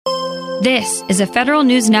This is a Federal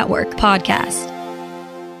News Network podcast.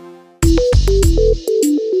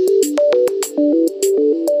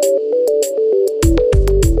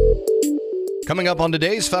 Coming up on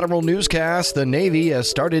today's Federal Newscast, the Navy has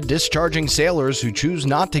started discharging sailors who choose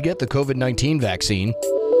not to get the COVID-19 vaccine.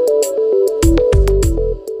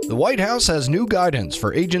 The White House has new guidance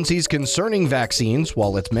for agencies concerning vaccines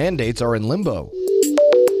while its mandates are in limbo.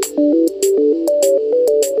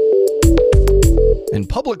 And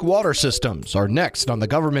public water systems are next on the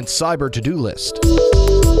government's cyber to-do list.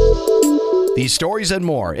 These stories and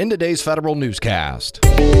more in today's Federal Newscast.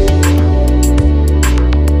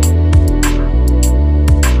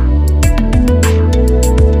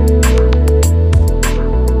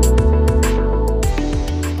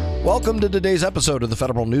 Welcome to today's episode of the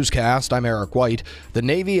Federal Newscast. I'm Eric White. The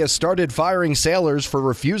Navy has started firing sailors for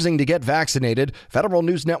refusing to get vaccinated. Federal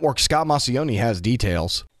News Network's Scott Maucione has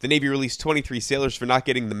details. The Navy released 23 sailors for not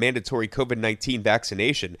getting the mandatory COVID-19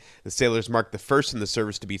 vaccination. The sailors marked the first in the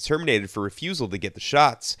service to be terminated for refusal to get the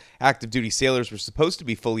shots. Active duty sailors were supposed to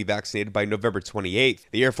be fully vaccinated by November 28th.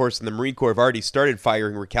 The Air Force and the Marine Corps have already started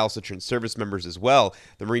firing recalcitrant service members as well.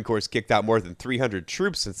 The Marine Corps has kicked out more than 300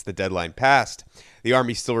 troops since the deadline passed. The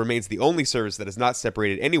Army still remains the only service that has not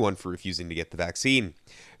separated anyone for refusing to get the vaccine.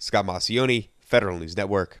 Scott Maucione, Federal News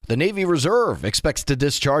Network. The Navy Reserve expects to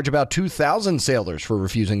discharge about 2,000 sailors for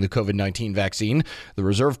refusing the COVID-19 vaccine. The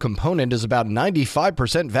reserve component is about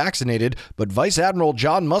 95% vaccinated, but Vice Admiral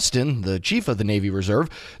John Mustin, the chief of the Navy Reserve,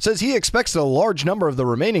 says he expects a large number of the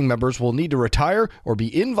remaining members will need to retire or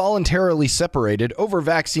be involuntarily separated over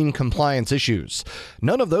vaccine compliance issues.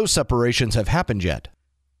 None of those separations have happened yet.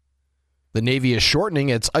 The Navy is shortening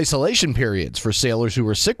its isolation periods for sailors who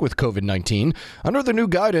are sick with COVID-19. Under the new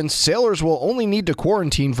guidance, sailors will only need to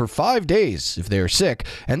quarantine for 5 days if they are sick,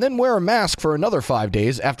 and then wear a mask for another 5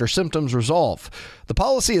 days after symptoms resolve. The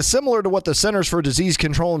policy is similar to what the Centers for Disease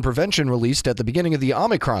Control and Prevention released at the beginning of the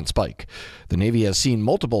Omicron spike. The Navy has seen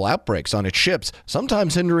multiple outbreaks on its ships,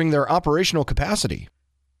 sometimes hindering their operational capacity.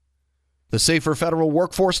 The Safer Federal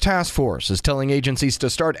Workforce Task Force is telling agencies to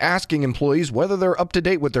start asking employees whether they're up to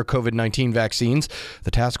date with their COVID-19 vaccines.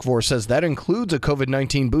 The task force says that includes a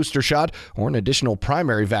COVID-19 booster shot or an additional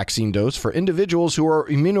primary vaccine dose for individuals who are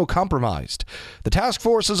immunocompromised. The task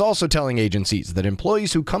force is also telling agencies that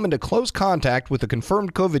employees who come into close contact with a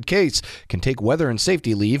confirmed COVID case can take weather and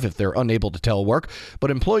safety leave if they're unable to telework,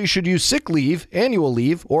 but employees should use sick leave, annual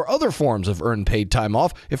leave, or other forms of earned paid time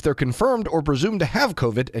off if they're confirmed or presumed to have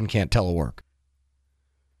COVID and can't telework.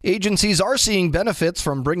 Agencies are seeing benefits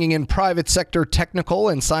from bringing in private sector technical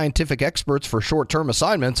and scientific experts for short-term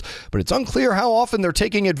assignments, but it's unclear how often they're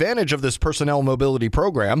taking advantage of this personnel mobility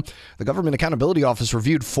program. The Government Accountability Office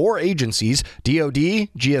reviewed 4 agencies, DoD,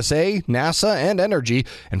 GSA, NASA, and Energy,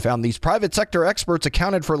 and found these private sector experts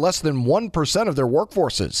accounted for less than 1% of their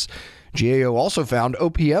workforces. GAO also found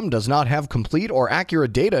OPM does not have complete or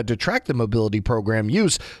accurate data to track the mobility program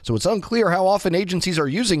use, so it's unclear how often agencies are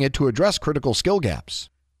using it to address critical skill gaps.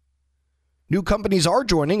 New companies are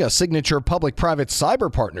joining a signature public-private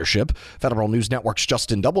cyber partnership. Federal News Network's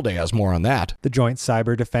Justin Doubleday has more on that. The Joint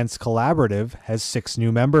Cyber Defense Collaborative has 6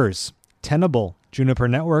 new members. Tenable, Juniper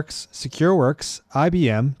Networks, SecureWorks,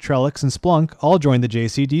 IBM, Trellix, and Splunk all joined the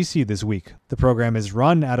JCDC this week. The program is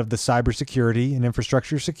run out of the Cybersecurity and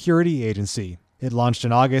Infrastructure Security Agency. It launched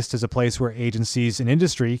in August as a place where agencies and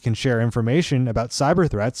industry can share information about cyber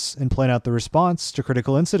threats and plan out the response to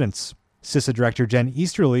critical incidents. CISA Director Jen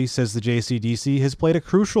Easterly says the JCDC has played a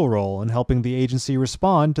crucial role in helping the agency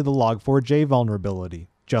respond to the Log4j vulnerability.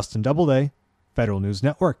 Justin Doubleday, Federal News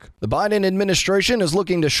Network. The Biden administration is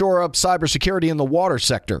looking to shore up cybersecurity in the water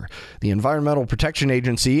sector. The Environmental Protection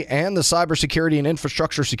Agency and the Cybersecurity and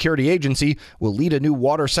Infrastructure Security Agency will lead a new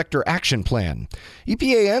water sector action plan.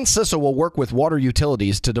 EPA and CISA will work with water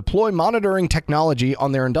utilities to deploy monitoring technology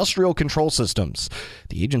on their industrial control systems.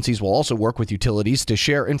 The agencies will also work with utilities to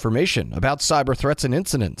share information about cyber threats and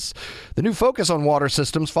incidents. The new focus on water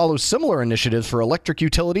systems follows similar initiatives for electric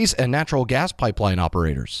utilities and natural gas pipeline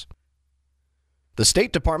operators. The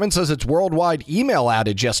State Department says its worldwide email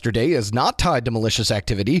outage yesterday is not tied to malicious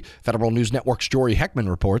activity. Federal News Network's Jory Heckman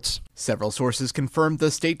reports. Several sources confirmed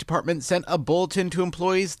the State Department sent a bulletin to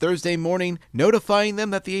employees Thursday morning notifying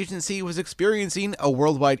them that the agency was experiencing a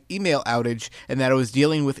worldwide email outage and that it was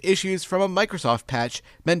dealing with issues from a Microsoft patch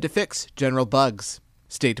meant to fix general bugs.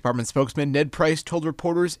 State Department spokesman Ned Price told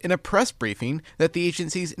reporters in a press briefing that the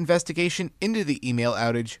agency's investigation into the email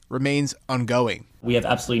outage remains ongoing. We have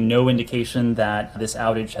absolutely no indication that this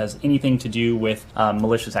outage has anything to do with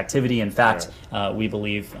malicious activity. In fact, we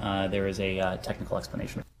believe there is a technical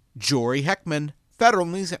explanation. Jory Heckman, Federal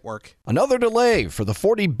News Network. Another delay for the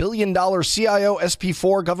 $40 billion CIO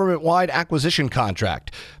SP4 government-wide acquisition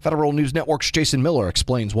contract. Federal News Network's Jason Miller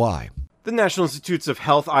explains why. The National Institutes of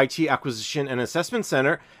Health IT Acquisition and Assessment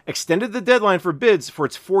Center extended the deadline for bids for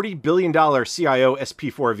its $40 billion CIO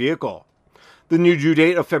SP4 vehicle. The new due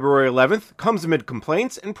date of February 11th comes amid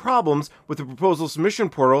complaints and problems with the proposal submission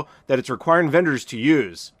portal that it's requiring vendors to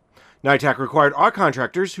use. NITAC required our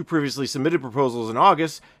contractors who previously submitted proposals in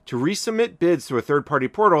August to resubmit bids through a third-party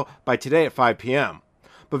portal by today at 5 p.m.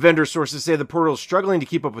 But vendor sources say the portal is struggling to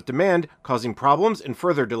keep up with demand, causing problems and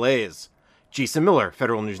further delays. Jason Miller,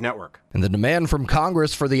 Federal News Network. And the demand from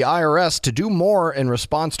Congress for the IRS to do more in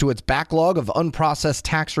response to its backlog of unprocessed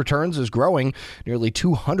tax returns is growing. Nearly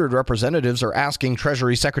 200 representatives are asking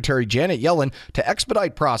Treasury Secretary Janet Yellen to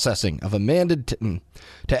expedite processing of amended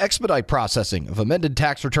tax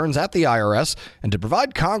returns at the IRS and to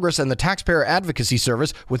provide Congress and the Taxpayer Advocacy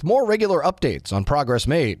Service with more regular updates on progress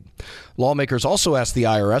made. Lawmakers also asked the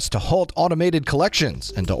IRS to halt automated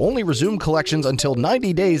collections and to only resume collections until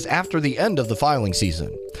 90 days after the end of the filing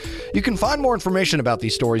season. You can find more information about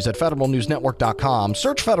these stories at federalnewsnetwork.com.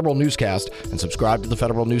 Search Federal Newscast and subscribe to the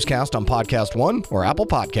Federal Newscast on Podcast One or Apple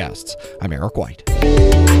Podcasts. I'm Eric White.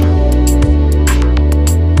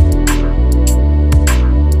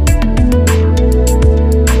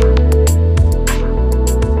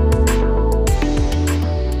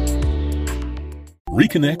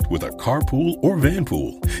 Reconnect with a carpool or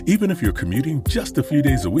vanpool. Even if you're commuting just a few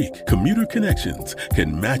days a week, Commuter Connections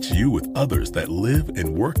can match you with others that live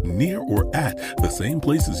and work near or at the same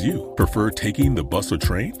place as you. Prefer taking the bus or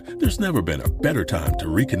train? There's never been a better time to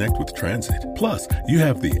reconnect with transit. Plus, you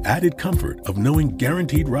have the added comfort of knowing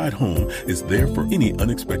Guaranteed Ride Home is there for any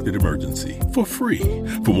unexpected emergency for free.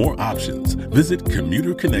 For more options, visit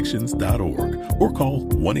commuterconnections.org or call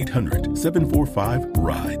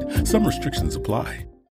 1-800-745-RIDE. Some restrictions apply.